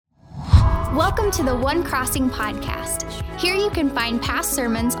Welcome to the One Crossing podcast. Here you can find past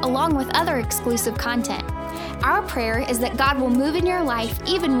sermons along with other exclusive content. Our prayer is that God will move in your life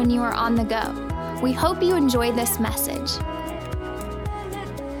even when you are on the go. We hope you enjoy this message.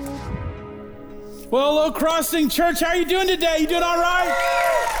 Well, hello, Crossing Church. How are you doing today? You doing all right?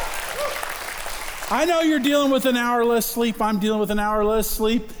 I know you're dealing with an hour less sleep. I'm dealing with an hour less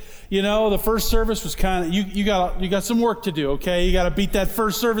sleep. You know, the first service was kind of, you got some work to do, okay? You got to beat that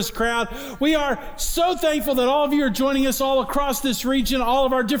first service crowd. We are so thankful that all of you are joining us all across this region, all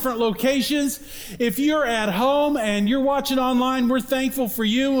of our different locations. If you're at home and you're watching online, we're thankful for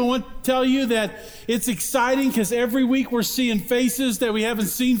you. We want to tell you that it's exciting because every week we're seeing faces that we haven't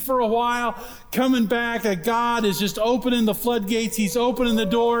seen for a while coming back, that God is just opening the floodgates. He's opening the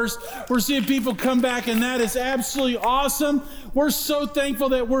doors. We're seeing people come back, and that is absolutely awesome. We're so thankful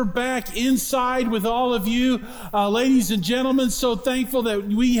that we're back inside with all of you, ladies and gentlemen. So thankful that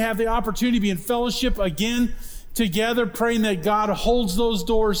we have the opportunity to be in fellowship again together, praying that God holds those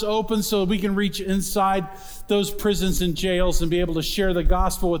doors open so we can reach inside those prisons and jails and be able to share the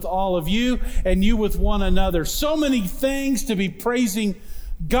gospel with all of you and you with one another. So many things to be praising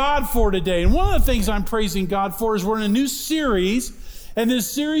God for today. And one of the things I'm praising God for is we're in a new series, and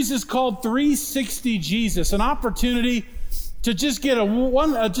this series is called 360 Jesus, an opportunity to just get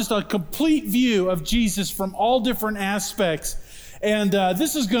a complete view of Jesus from all different aspects. And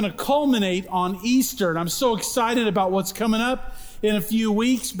this is going to culminate on Easter. And I'm so excited about what's coming up in a few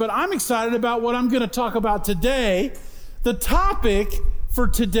weeks, but I'm excited about what I'm going to talk about today. The topic for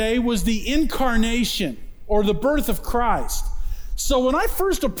today was the incarnation, or the birth of Christ. So when I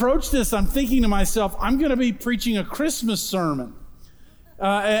first approached this, I'm thinking to myself, I'm going to be preaching a Christmas sermon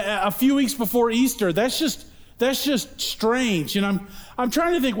a few weeks before Easter. That's just strange. And I'm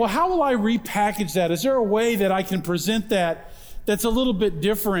trying to think, well, how will I repackage that? Is there a way that I can present that's a little bit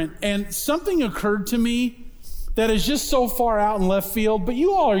different? And something occurred to me that is just so far out in left field, but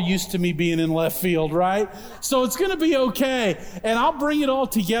you all are used to me being in left field, right? So it's going to be okay. And I'll bring it all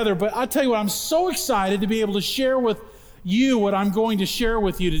together. But I'll tell you what, I'm so excited to be able to share with you what I'm going to share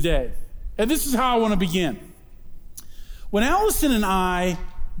with you today. And this is how I want to begin. When Allison and I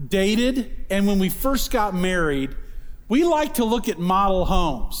dated, and when we first got married, we liked to look at model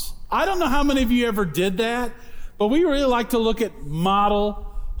homes. I don't know how many of you ever did that, but we really like to look at model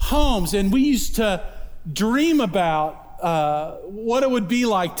homes. And we used to dream about what it would be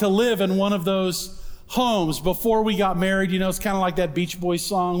like to live in one of those homes before we got married. You know, it's kind of like that Beach Boys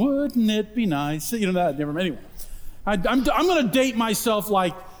song, wouldn't it be nice? You know, that never, anyway. I'm going to date myself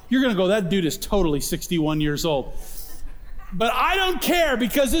like you're going to go, that dude is totally 61 years old. But I don't care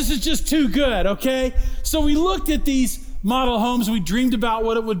because this is just too good, okay? So we looked at these model homes. We dreamed about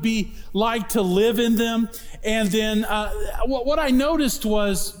what it would be like to live in them. And then what I noticed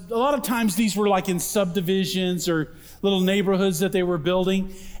was a lot of times these were like in subdivisions or little neighborhoods that they were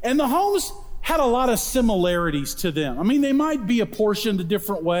building. And the homes had a lot of similarities to them. I mean, they might be apportioned a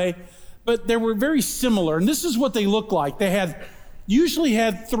different way, but they were very similar. And this is what they looked like. They usually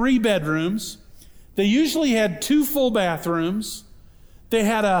had 3 bedrooms. They usually had 2 full bathrooms. They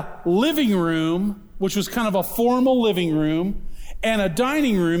had a living room, which was kind of a formal living room, and a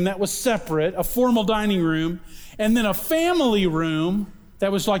dining room that was separate, a formal dining room, and then a family room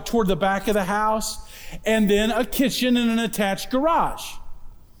that was like toward the back of the house, and then a kitchen and an attached garage.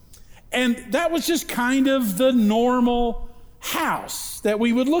 And that was just kind of the normal house that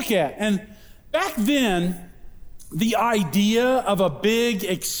we would look at. And back then, the idea of a big,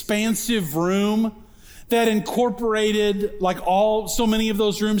 expansive room that incorporated so many of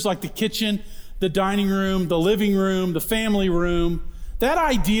those rooms, like the kitchen, the dining room, the living room, the family room, that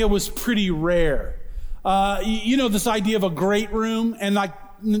idea was pretty rare. You know, this idea of a great room, and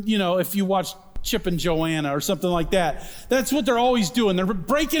if you watch Chip and Joanna or something like that, that's what they're always doing. They're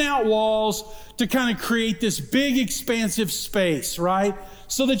breaking out walls to kind of create this big, expansive space, right?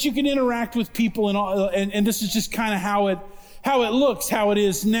 So that you can interact with people and this is just kind of how it looks, how it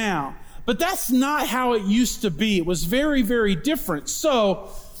is now. But that's not how it used to be. It was very, very different. So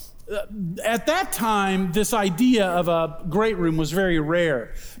at that time, this idea of a great room was very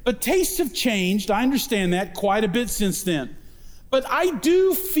rare. But tastes have changed. I understand that quite a bit since then. But I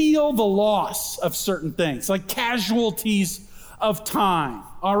do feel the loss of certain things, like casualties of time,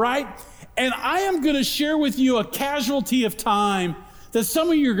 all right? And I am going to share with you a casualty of time that some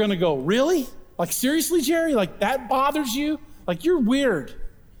of you are going to go, really? Like, seriously, Jerry? Like, that bothers you? Like, you're weird.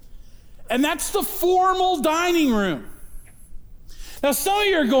 And that's the formal dining room. Now, some of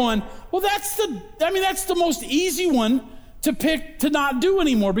you are going, well, that's the most easy one to pick to not do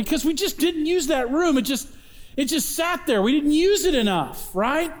anymore because we just didn't use that room. It just sat there. We didn't use it enough,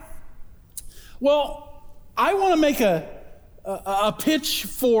 right? Well, I want to make a pitch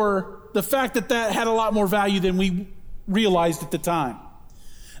for the fact that had a lot more value than we realized at the time.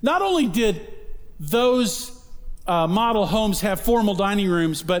 Not only did those model homes have formal dining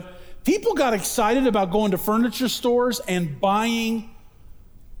rooms, but people got excited about going to furniture stores and buying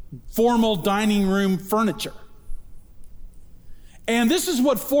formal dining room furniture. And this is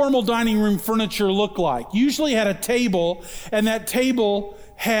what formal dining room furniture looked like. Usually had a table, and that table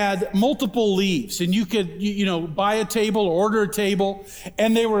had multiple leaves, and you could, buy a table or order a table,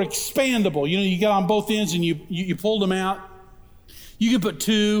 and they were expandable. You got on both ends and you pulled them out. You could put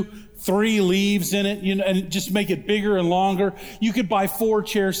 2, 3 leaves in it, and just make it bigger and longer. You could buy 4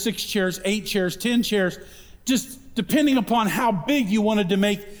 chairs, 6 chairs, 8 chairs, 10 chairs, just depending upon how big you wanted to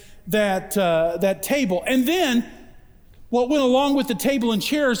make that table. And then what went along with the table and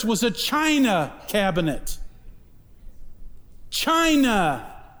chairs was a china cabinet. China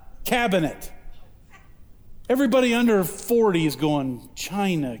cabinet. Everybody under 40 is going,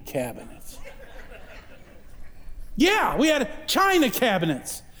 china cabinet. Yeah, we had china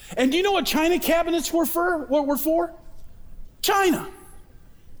cabinets. And do you know what china cabinets were for? What were for? China.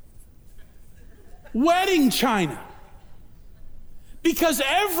 Wedding china. Because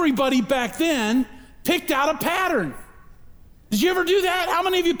everybody back then picked out a pattern. Did you ever do that? How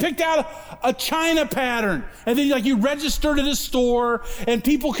many of you picked out a china pattern? And then you registered at a store and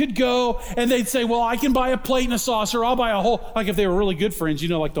people could go and they'd say, well, I can buy a plate and a saucer. I'll buy a whole, like if they were really good friends,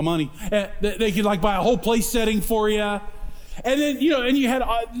 like the money, they could buy a whole place setting for you. And then, and you had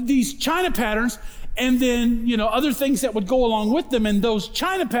these china patterns and then, other things that would go along with them. And those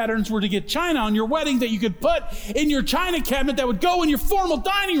china patterns were to get china on your wedding that you could put in your china cabinet that would go in your formal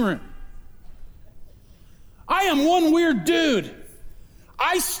dining room. I am one weird dude.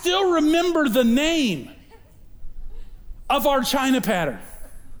 I still remember the name of our china pattern.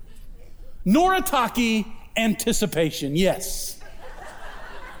 Noritake Anticipation, yes.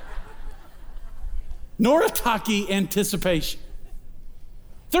 Noritake Anticipation.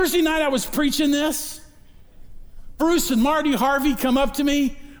 Thursday night I was preaching this. Bruce and Marty Harvey come up to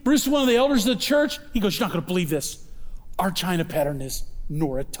me. Bruce is one of the elders of the church. He goes, you're not going to believe this. Our china pattern is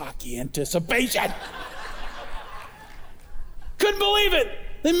Noritake Anticipation. Couldn't believe it.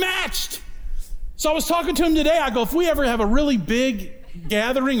 They matched. So I was talking to him today. I go, if we ever have a really big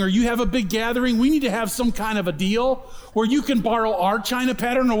gathering or you have a big gathering, we need to have some kind of a deal where you can borrow our china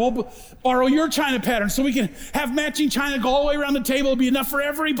pattern or we'll borrow your china pattern so we can have matching china go all the way around the table. It'll be enough for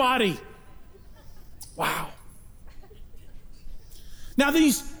everybody. Wow. Now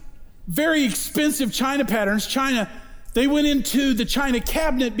these very expensive china patterns, they went into the china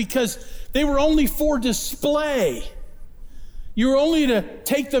cabinet because they were only for display. You were only to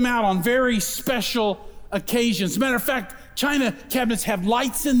take them out on very special occasions. As a matter of fact, china cabinets have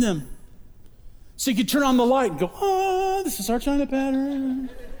lights in them. So you could turn on the light and go, this is our china pattern.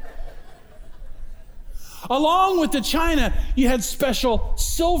 Along with the china, you had special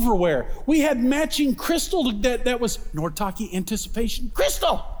silverware. We had matching crystal that was Noritake Anticipation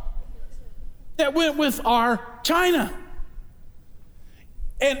crystal that went with our china.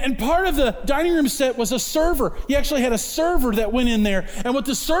 And part of the dining room set was a server. You actually had a server that went in there. And what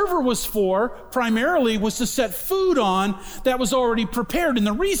the server was for, primarily, was to set food on that was already prepared. And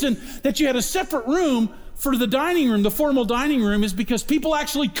the reason that you had a separate room for the dining room, the formal dining room, is because people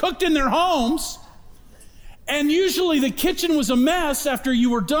actually cooked in their homes. And usually the kitchen was a mess after you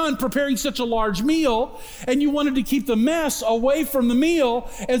were done preparing such a large meal, and you wanted to keep the mess away from the meal,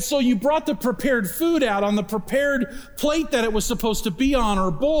 and so you brought the prepared food out on the prepared plate that it was supposed to be on,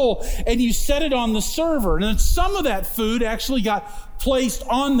 or bowl, and you set it on the server. And then some of that food actually got placed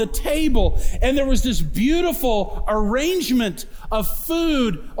on the table, and there was this beautiful arrangement of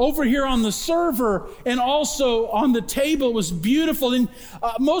food over here on the server and also on the table. It was beautiful. And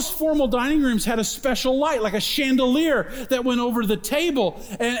most formal dining rooms had a special light, like a chandelier that went over the table,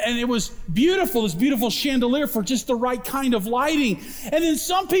 and it was beautiful, this beautiful chandelier for just the right kind of lighting. And then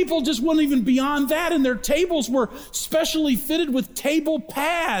some people just went even beyond that, and their tables were specially fitted with table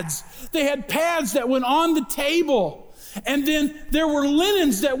pads. They had pads that went on the table. And then there were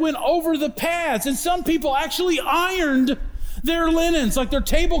linens that went over the pads. And some people actually ironed their linens, like their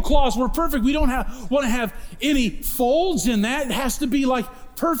tablecloths were perfect. We don't want to have any folds in that. It has to be like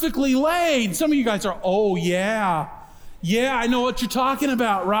perfectly laid. Some of you guys are, oh yeah, I know what you're talking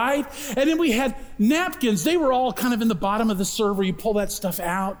about, right? And then we had napkins. They were all kind of in the bottom of the server. You pull that stuff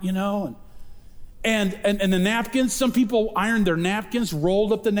out, And the napkins, some people ironed their napkins,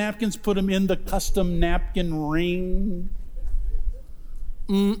 rolled up the napkins, put them in the custom napkin ring.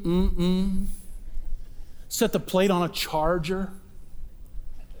 Set the plate on a charger.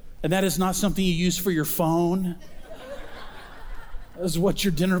 And that is not something you use for your phone. That is what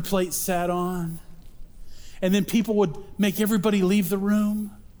your dinner plate sat on. And then people would make everybody leave the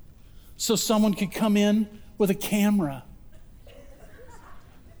room so someone could come in with a camera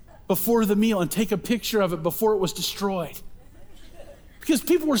before the meal and take a picture of it before it was destroyed. Because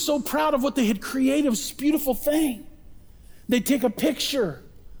people were so proud of what they had created. It was this beautiful thing. They'd take a picture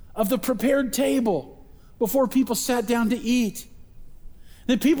of the prepared table before people sat down to eat.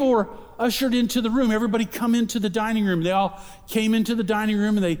 Then people were ushered into the room. Everybody come into the dining room. They all came into the dining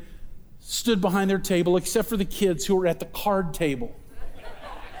room and they stood behind their table, except for the kids who were at the card table.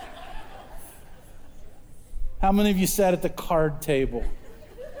 How many of you sat at the card table?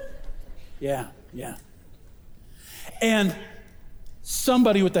 Yeah. And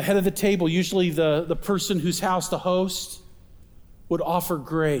somebody with the head of the table, usually the person whose house the host, would offer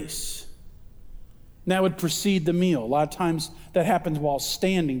grace. And that would precede the meal. A lot of times that happens while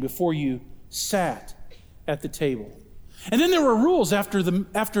standing before you sat at the table. And then there were rules after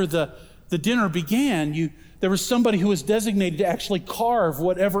the dinner began. There was somebody who was designated to actually carve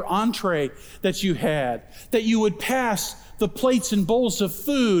whatever entree that you had, that you would pass the plates and bowls of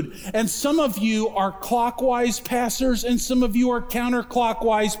food. And some of you are clockwise passers and some of you are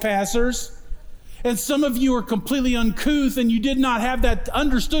counterclockwise passers. And some of you are completely uncouth and you did not have that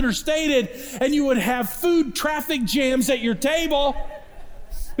understood or stated, and you would have food traffic jams at your table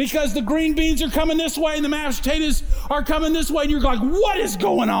because the green beans are coming this way and the mashed potatoes are coming this way, and you're like, what is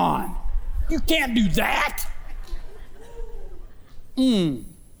going on? You can't do that. And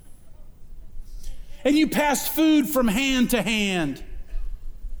you passed food from hand to hand.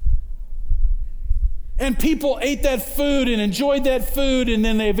 And people ate that food and enjoyed that food, and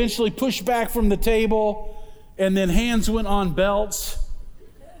then they eventually pushed back from the table, and then hands went on belts,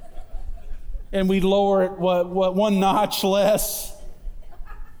 and we'd lower it one notch less.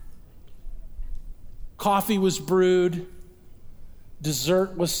 Coffee was brewed,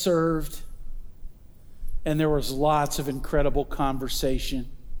 dessert was served, and there was lots of incredible conversation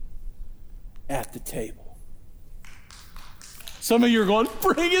at the table. Some of you are going,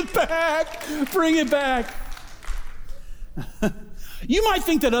 bring it back, bring it back. You might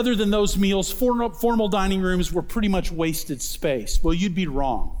think that other than those meals, formal dining rooms were pretty much wasted space. Well, you'd be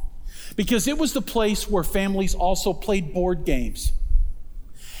wrong, because it was the place where families also played board games.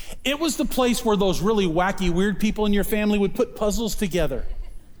 It was the place where those really wacky, weird people in your family would put puzzles together.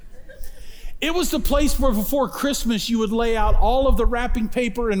 It was the place where before Christmas you would lay out all of the wrapping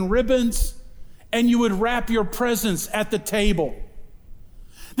paper and ribbons, and you would wrap your presents at the table.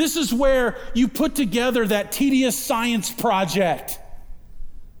 This is where you put together that tedious science project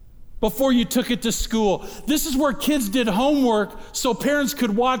before you took it to school. This is where kids did homework so parents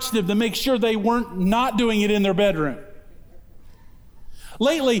could watch them to make sure they weren't not doing it in their bedroom.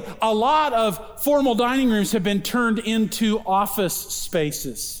 Lately, a lot of formal dining rooms have been turned into office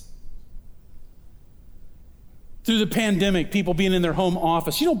spaces. Through the pandemic, people being in their home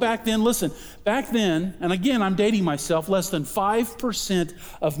office. Back then, and again, I'm dating myself, less than 5%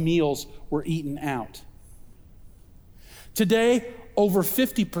 of meals were eaten out. Today, over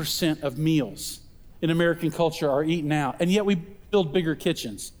 50% of meals in American culture are eaten out, and yet we build bigger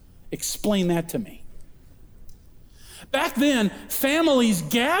kitchens. Explain that to me. Back then, families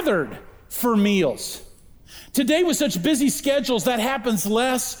gathered for meals. Today, with such busy schedules, that happens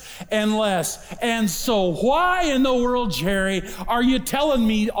less and less. And so why in the world, Jerry, are you telling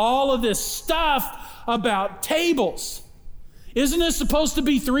me all of this stuff about tables? Isn't this supposed to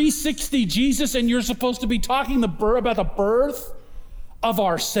be 360 Jesus, and you're supposed to be talking about the birth of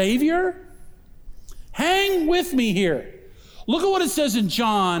our Savior? Hang with me here. Look at what it says in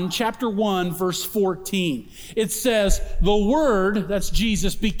John chapter 1, verse 14. It says, the Word, that's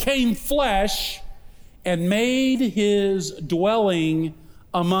Jesus, became flesh and made his dwelling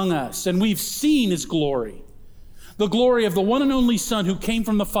among us. And we've seen his glory, the glory of the one and only Son who came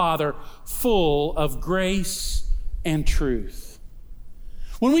from the Father, full of grace and truth.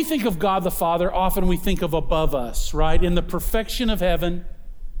 When we think of God the Father, often we think of above us, right? In the perfection of heaven.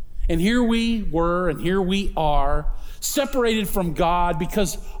 And here we were, and here we are, separated from God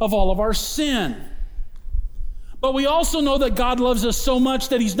because of all of our sin. But we also know that God loves us so much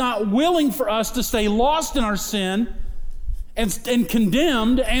that he's not willing for us to stay lost in our sin and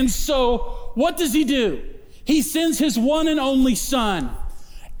condemned. And so what does he do? He sends his one and only Son.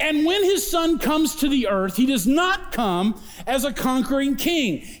 And when his Son comes to the earth, he does not come as a conquering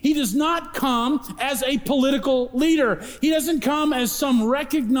king. He does not come as a political leader. He doesn't come as some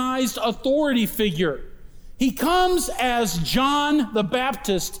recognized authority figure. He comes as John the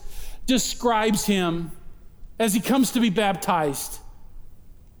Baptist describes him as he comes to be baptized,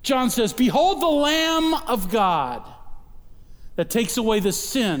 John says, "Behold the Lamb of God that takes away the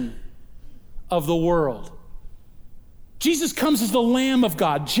sin of the world." Jesus comes as the Lamb of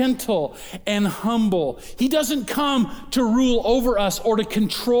God, gentle and humble. He doesn't come to rule over us or to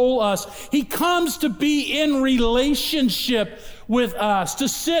control us. He comes to be in relationship with us, to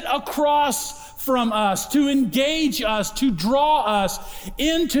sit across from us, to engage us, to draw us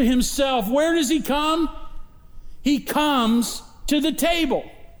into himself. Where does he come? He comes to the table.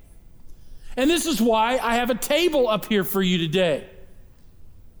 And this is why I have a table up here for you today.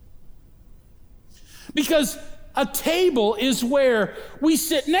 Because a table is where we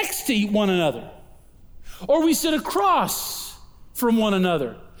sit next to one another, or we sit across from one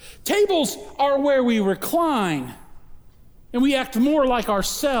another. Tables are where we recline and we act more like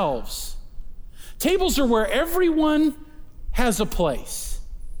ourselves. Tables are where everyone has a place.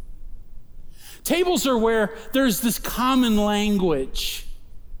 Tables are where there's this common language.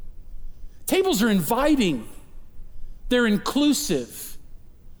 Tables are inviting. They're inclusive.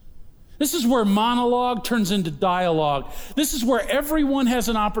 This is where monologue turns into dialogue. This is where everyone has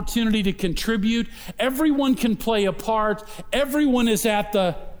an opportunity to contribute. Everyone can play a part. Everyone is at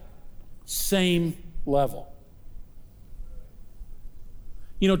the same level.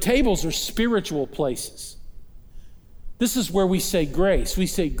 You know, tables are spiritual places. This is where we say grace. We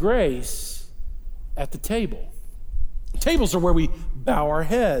say grace at the table. Tables are where we bow our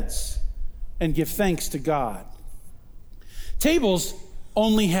heads and give thanks to God. Tables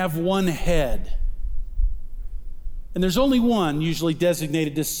only have one head. And there's only one usually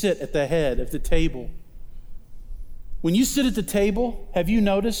designated to sit at the head of the table. When you sit at the table, have you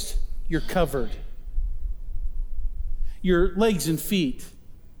noticed you're covered? Your legs and feet,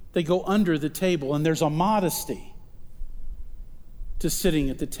 they go under the table, and there's a modesty to sitting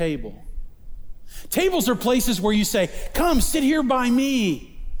at the table. Tables are places where you say, "Come, sit here by me."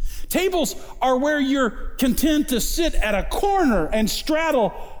 Tables are where you're content to sit at a corner and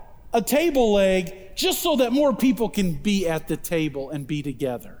straddle a table leg just so that more people can be at the table and be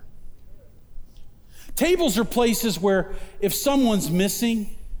together. Tables are places where if someone's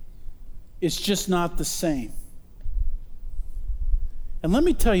missing, it's just not the same. And let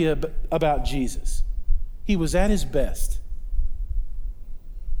me tell you about Jesus. He was at his best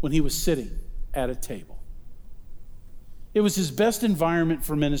when he was sitting at a table. It was his best environment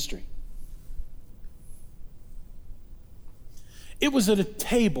for ministry. It was at a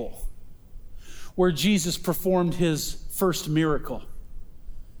table where Jesus performed his first miracle.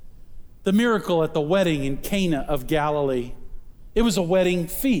 The miracle at the wedding in Cana of Galilee. It was a wedding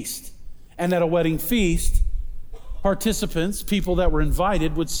feast. And at a wedding feast, participants, people that were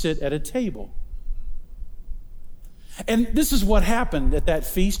invited, would sit at a table. And this is what happened at that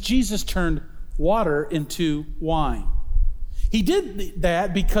feast. Jesus turned water into wine. He did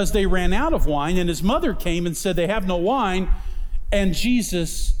that because they ran out of wine, and his mother came and said they have no wine, and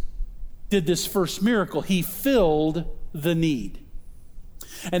Jesus did this first miracle. He filled the need.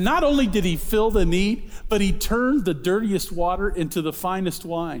 And not only did he fill the need, but he turned the dirtiest water into the finest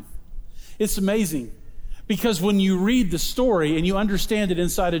wine. It's amazing, because when you read the story and you understand it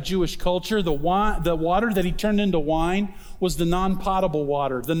inside of Jewish culture, the water that he turned into wine was the non-potable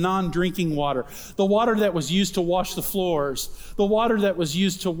water, the non-drinking water, the water that was used to wash the floors, the water that was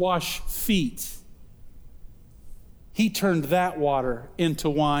used to wash feet. He turned that water into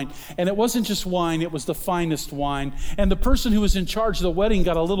wine. And it wasn't just wine, it was the finest wine. And the person who was in charge of the wedding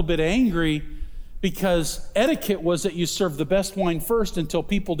got a little bit angry because etiquette was that you served the best wine first until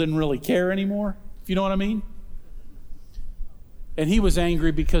people didn't really care anymore, if you know what I mean. And he was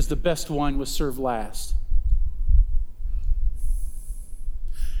angry because the best wine was served last.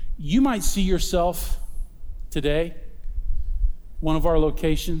 You might see yourself today, one of our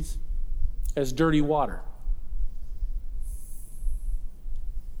locations, as dirty water.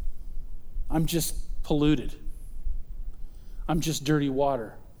 I'm just polluted. I'm just dirty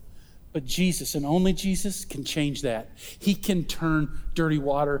water. But Jesus, and only Jesus, can change that. He can turn dirty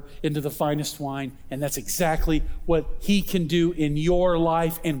water into the finest wine, and that's exactly what he can do in your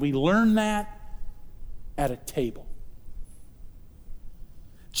life, and we learn that at a table.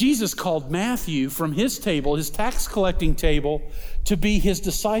 Jesus called Matthew from his table, his tax collecting table, to be his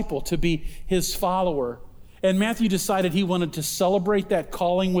disciple, to be his follower. And Matthew decided he wanted to celebrate that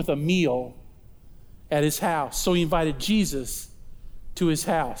calling with a meal at his house. So he invited Jesus to his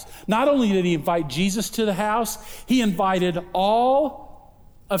house. Not only did he invite Jesus to the house, he invited all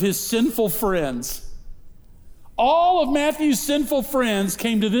of his sinful friends. All of Matthew's sinful friends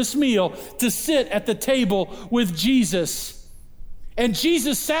came to this meal to sit at the table with Jesus. And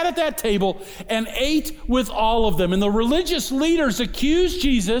Jesus sat at that table and ate with all of them. And the religious leaders accused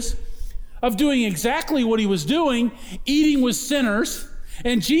Jesus of doing exactly what he was doing, eating with sinners.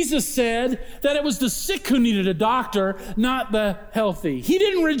 And Jesus said that it was the sick who needed a doctor, not the healthy. He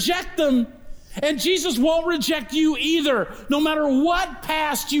didn't reject them. And Jesus won't reject you either, no matter what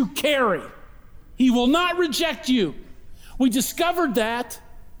past you carry. He will not reject you. We discovered that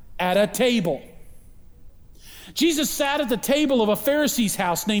at a table. Jesus sat at the table of a Pharisee's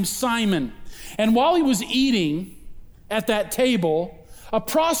house named Simon. And while he was eating at that table, a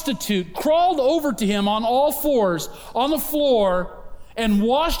prostitute crawled over to him on all fours on the floor and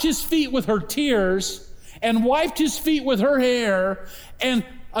washed his feet with her tears and wiped his feet with her hair and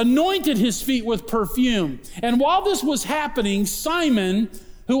anointed his feet with perfume. And while this was happening, Simon,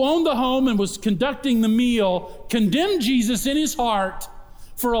 who owned the home and was conducting the meal, condemned Jesus in his heart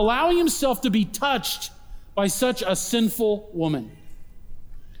for allowing himself to be touched by such a sinful woman.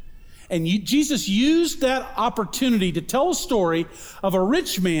 And Jesus used that opportunity to tell a story of a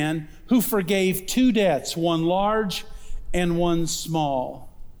rich man who forgave two debts, one large and one small.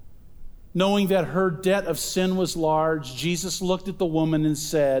 Knowing that her debt of sin was large, Jesus looked at the woman and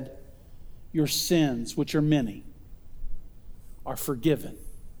said, "Your sins, which are many, are forgiven."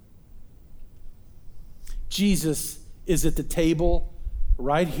 Jesus is at the table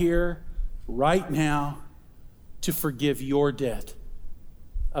right here, right now, to forgive your debt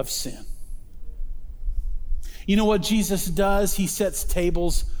of sin. You know what Jesus does? He sets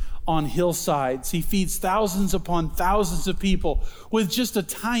tables on hillsides. He feeds thousands upon thousands of people with just a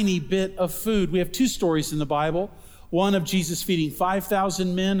tiny bit of food. We have two stories in the Bible. One of Jesus feeding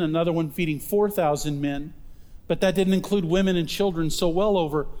 5,000 men, another one feeding 4,000 men. But that didn't include women and children, so well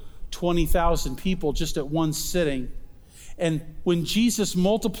over 20,000 people just at one sitting. And when Jesus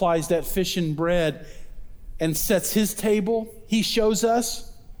multiplies that fish and bread and sets his table, he shows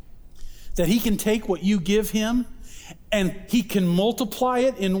us that he can take what you give him and he can multiply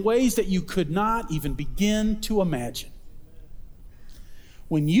it in ways that you could not even begin to imagine.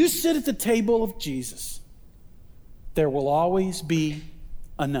 When you sit at the table of Jesus, there will always be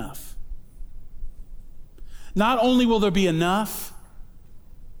enough. Not only will there be enough,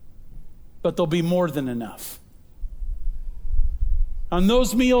 but there'll be more than enough. On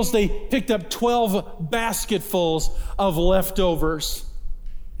those meals, they picked up 12 basketfuls of leftovers,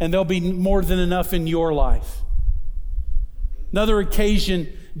 and there'll be more than enough in your life. Another occasion,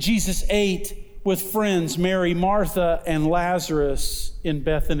 Jesus ate with friends, Mary, Martha, and Lazarus in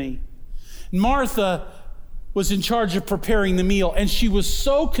Bethany. Martha was in charge of preparing the meal, and she was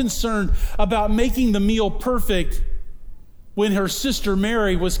so concerned about making the meal perfect when her sister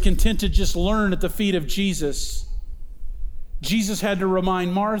Mary was content to just learn at the feet of Jesus. Jesus had to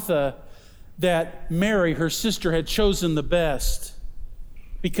remind Martha that Mary, her sister, had chosen the best,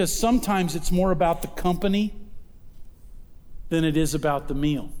 because sometimes it's more about the company than it is about the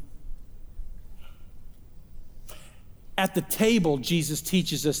meal. At the table, Jesus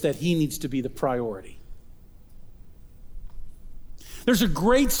teaches us that he needs to be the priority. There's a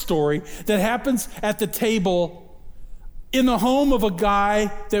great story that happens at the table in the home of a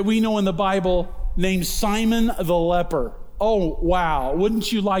guy that we know in the Bible named Simon the leper. Oh, wow.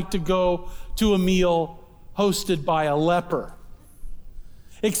 Wouldn't you like to go to a meal hosted by a leper?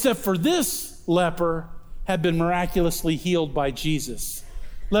 Except for this leper had been miraculously healed by Jesus.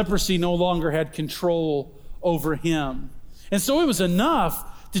 Leprosy no longer had control over him. And so it was enough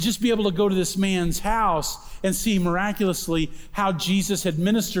to just be able to go to this man's house and see miraculously how Jesus had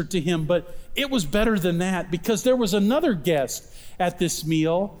ministered to him. But it was better than that, because there was another guest at this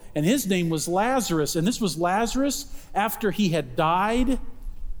meal, and his name was Lazarus. And this was Lazarus after he had died,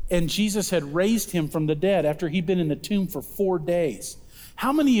 and Jesus had raised him from the dead after he'd been in the tomb for 4 days.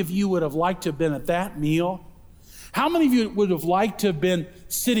 How many of you would have liked to have been at that meal? How many of you would have liked to have been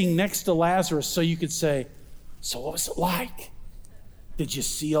sitting next to Lazarus so you could say, "So what was it like? Did you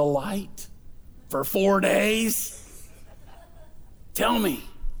see a light for 4 days? Tell me."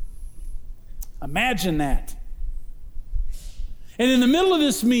 Imagine that. And in the middle of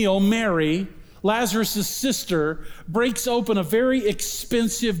this meal, Mary, Lazarus' sister, breaks open a very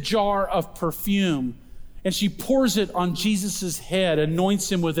expensive jar of perfume, and she pours it on Jesus' head,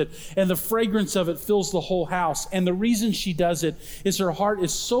 anoints him with it, and the fragrance of it fills the whole house. And the reason she does it is her heart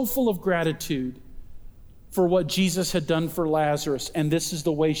is so full of gratitude for what Jesus had done for Lazarus, and this is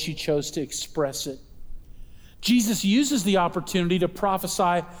the way she chose to express it. Jesus uses the opportunity to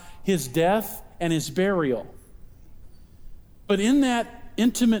prophesy his death and his burial. But in that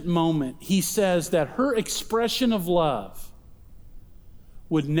intimate moment, he says that her expression of love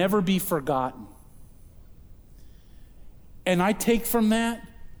would never be forgotten. And I take from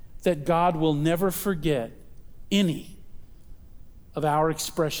that God will never forget any of our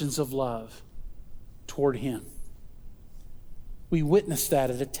expressions of love toward him. We witnessed that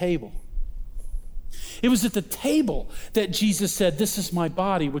at a table. It was at the table that Jesus said, "This is my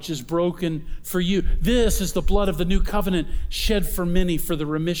body, which is broken for you. This is the blood of the new covenant shed for many for the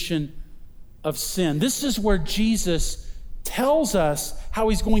remission of sin." This is where Jesus tells us how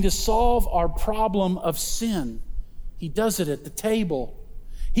he's going to solve our problem of sin. He does it at the table.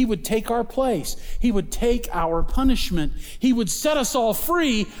 He would take our place. He would take our punishment. He would set us all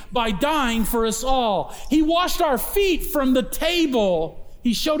free by dying for us all. He washed our feet from the table.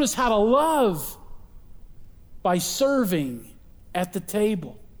 He showed us how to love by serving at the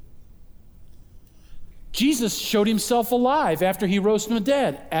table. Jesus showed himself alive after he rose from the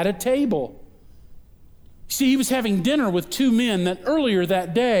dead at a table. See, he was having dinner with two men that earlier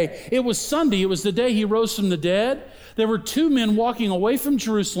that day, it was Sunday, it was the day he rose from the dead. There were two men walking away from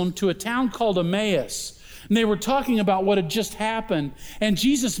Jerusalem to a town called Emmaus. And they were talking about what had just happened. And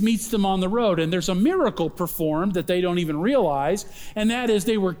Jesus meets them on the road. And there's a miracle performed that they don't even realize. And that is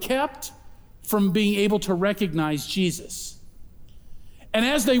they were kept from being able to recognize Jesus. And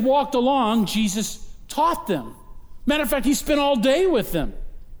as they walked along, Jesus taught them. Matter of fact, he spent all day with them.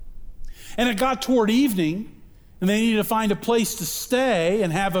 And it got toward evening, and they needed to find a place to stay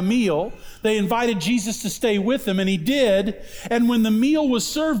and have a meal. They invited Jesus to stay with them, and he did. And when the meal was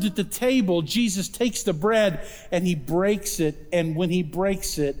served at the table, Jesus takes the bread and he breaks it. And when he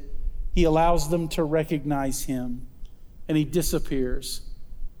breaks it, he allows them to recognize him, and he disappears.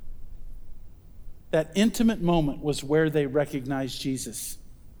 That intimate moment was where they recognized Jesus.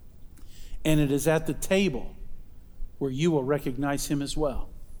 And it is at the table where you will recognize him as well.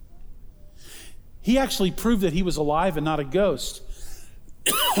 He actually proved that he was alive and not a ghost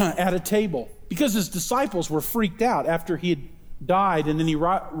at a table, because his disciples were freaked out after he had died, and then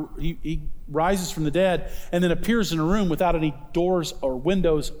he rises from the dead and then appears in a room without any doors or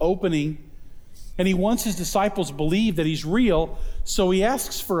windows opening. And he wants his disciples believe that he's real, so he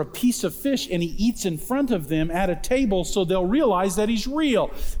asks for a piece of fish and he eats in front of them at a table so they'll realize that he's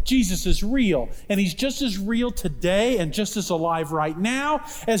real. Jesus is real, and he's just as real today and just as alive right now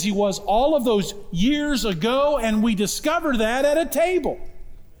as he was all of those years ago, and we discover that at a table.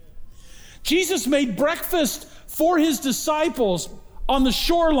 Jesus made breakfast for his disciples on the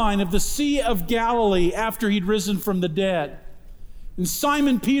shoreline of the Sea of Galilee after he'd risen from the dead. And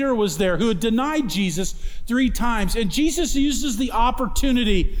Simon Peter was there, who had denied Jesus 3 times. And Jesus uses the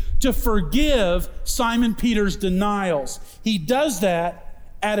opportunity to forgive Simon Peter's denials. He does that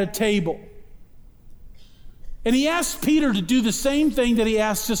at a table. And he asks Peter to do the same thing that he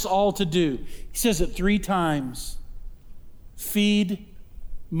asks us all to do. He says it 3 times. Feed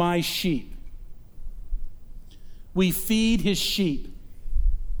my sheep. We feed his sheep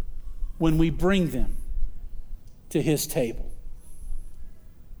when we bring them to his table.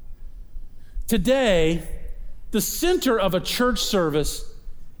 Today, the center of a church service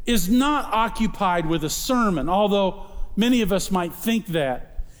is not occupied with a sermon, although many of us might think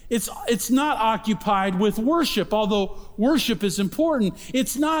that. It's not occupied with worship, although worship is important.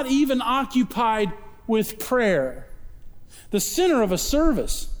 It's not even occupied with prayer. The center of a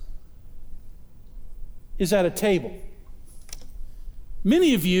service is at a table.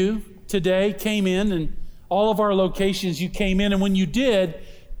 Many of you today came in, and all of our locations you came in, and when you did,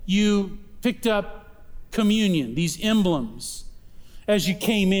 you picked up communion, these emblems, as you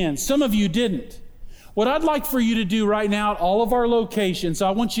came in. Some of you didn't. What I'd like for you to do right now at all of our locations, I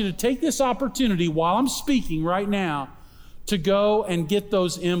want you to take this opportunity while I'm speaking right now to go and get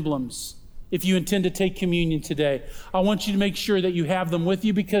those emblems. If you intend to take communion today, I want you to make sure that you have them with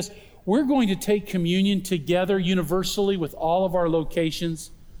you, because we're going to take communion together universally with all of our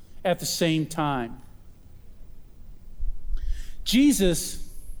locations at the same time. Jesus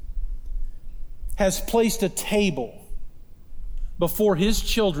has placed a table before his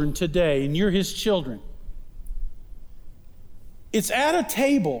children today, and you're his children. It's at a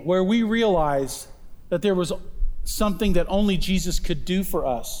table where we realize that there was something that only Jesus could do for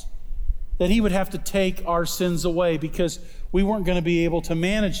us, that he would have to take our sins away, because we weren't going to be able to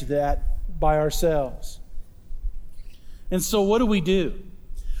manage that by ourselves. And so what do?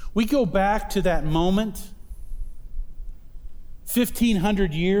 We go back to that moment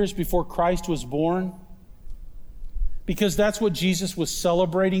 1,500 years before Christ was born, because that's what Jesus was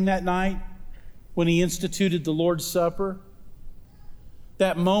celebrating that night when he instituted the Lord's Supper.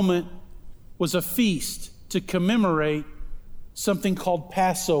 That moment was a feast to commemorate something called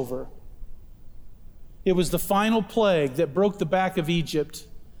Passover. It was the final plague that broke the back of Egypt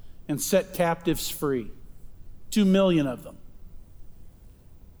and set captives free. 2 million of them.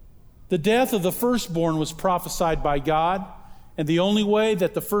 The death of the firstborn was prophesied by God, and the only way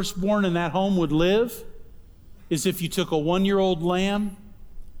that the firstborn in that home would live is if you took a 1-year-old lamb,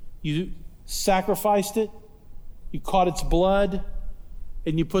 you sacrificed it, you caught its blood,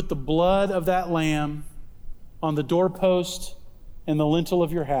 and you put the blood of that lamb on the doorpost and the lintel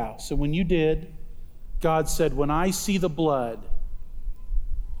of your house. And when you did, God said, when I see the blood,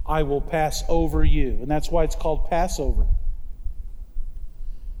 I will pass over you. And that's why it's called Passover.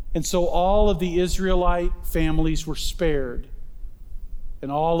 And so all of the Israelite families were spared,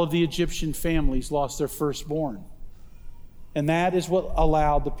 and all of the Egyptian families lost their firstborn. And that is what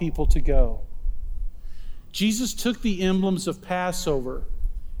allowed the people to go. Jesus took the emblems of Passover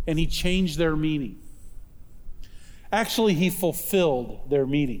and he changed their meaning. Actually, he fulfilled their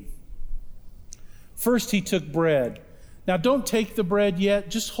meaning. First, he took bread. Now, don't take the bread yet.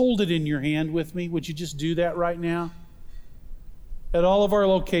 Just hold it in your hand with me. Would you just do that right now? At all of our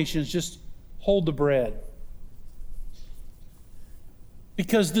locations, just hold the bread.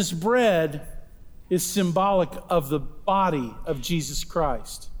 Because this bread is symbolic of the body of Jesus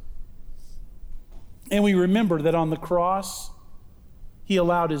Christ. And we remember that on the cross, he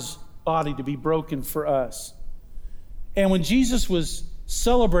allowed his body to be broken for us. And when Jesus was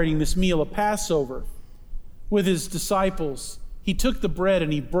celebrating this meal of Passover with his disciples, he took the bread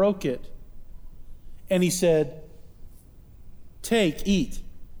and he broke it. And he said, "Take, eat.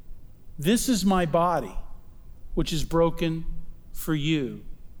 This is my body, which is broken for you.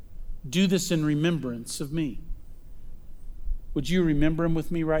 Do this in remembrance of me." Would you remember him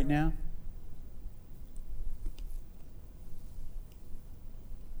with me right now?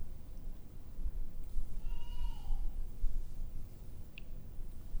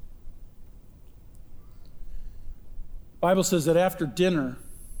 The Bible says that after dinner,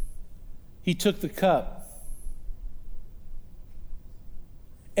 he took the cup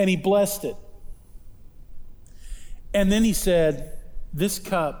and he blessed it. And then he said, "This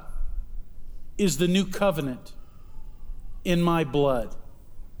cup is the new covenant in my blood."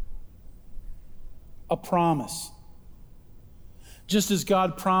 A promise. Just as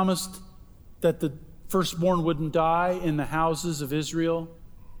God promised that the firstborn wouldn't die in the houses of Israel,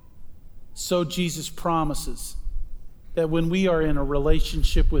 so Jesus promises that when we are in a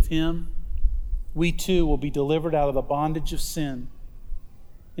relationship with him, we too will be delivered out of the bondage of sin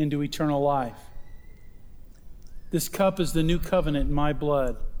into eternal life. This cup is the new covenant in my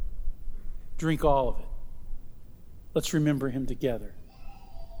blood. Drink all of it. Let's remember him together.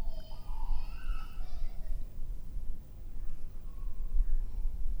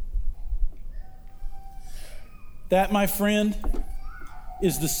 That, my friend,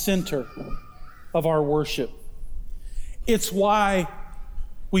 is the center of our worship. It's why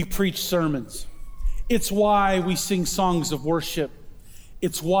we preach sermons. It's why we sing songs of worship.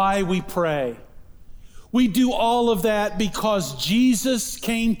 It's why we pray. We do all of that because Jesus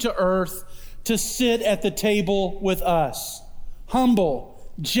came to earth to sit at the table with us,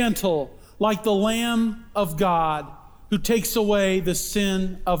 humble, gentle, like the Lamb of God who takes away the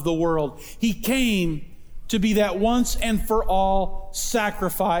sin of the world. He came to be that once and for all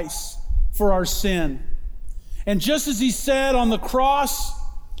sacrifice for our sin. And just as he said on the cross,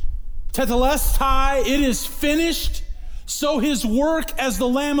 "Tetelestai," it is finished, so his work as the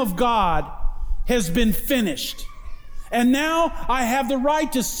Lamb of God has been finished. And now I have the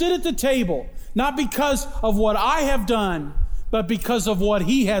right to sit at the table, not because of what I have done, but because of what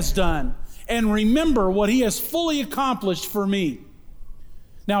he has done, and remember what he has fully accomplished for me.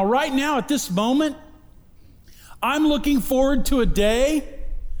 Now, right now, at this moment, I'm looking forward to a day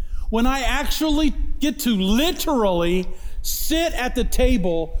when I actually get to literally sit at the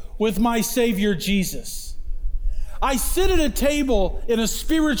table with my Savior Jesus. I sit at a table in a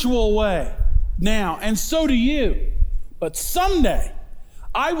spiritual way now, and so do you. But someday,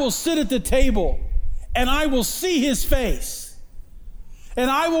 I will sit at the table and I will see his face. And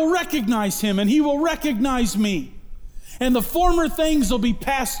I will recognize him and he will recognize me. And the former things will be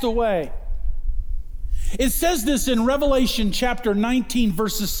passed away. It says this in Revelation chapter 19,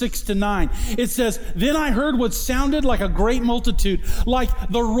 verses 6 to 9. It says, "Then I heard what sounded like a great multitude, like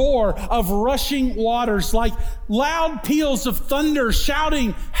the roar of rushing waters, like loud peals of thunder,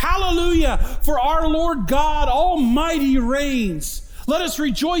 shouting, 'Hallelujah, for our Lord God Almighty reigns. Let us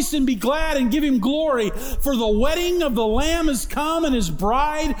rejoice and be glad and give him glory, for the wedding of the Lamb has come and his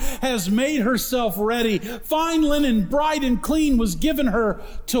bride has made herself ready. Fine linen, bright and clean, was given her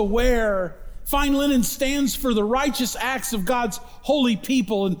to wear.'" Fine linen stands for the righteous acts of God's holy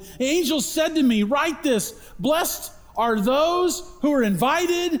people. And the angel said to me, "Write this, blessed are those who are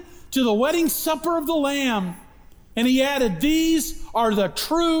invited to the wedding supper of the Lamb." And he added, these are the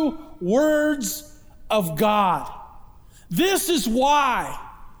true words of God. This is why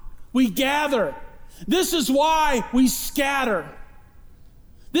we gather. This is why we scatter.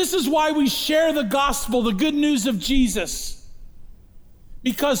 This is why we share the gospel, the good news of Jesus.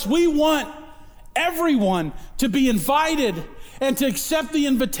 Because we want everyone to be invited and to accept the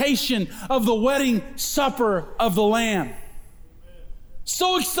invitation of the wedding supper of the Lamb.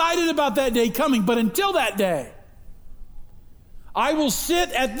 So excited about that day coming, but until that day, I will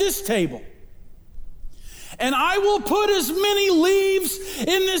sit at this table and I will put as many leaves in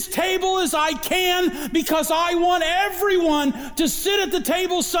this table as I can, because I want everyone to sit at the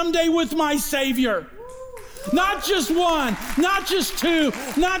table someday with my Savior. Not just one, not just two,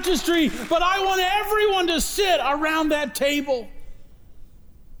 not just three, but I want everyone to sit around that table.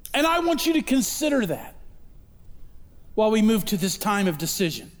 And I want you to consider that while we move to this time of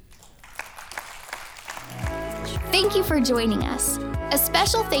decision. Thank you for joining us. A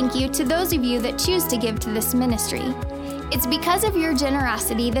special thank you to those of you that choose to give to this ministry. It's because of your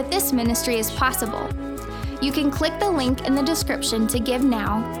generosity that this ministry is possible. You can click the link in the description to give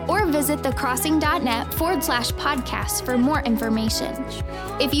now, or visit thecrossing.net/podcast for more information.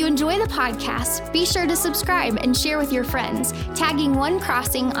 If you enjoy the podcast, be sure to subscribe and share with your friends, tagging One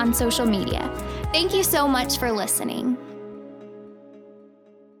Crossing on social media. Thank you so much for listening.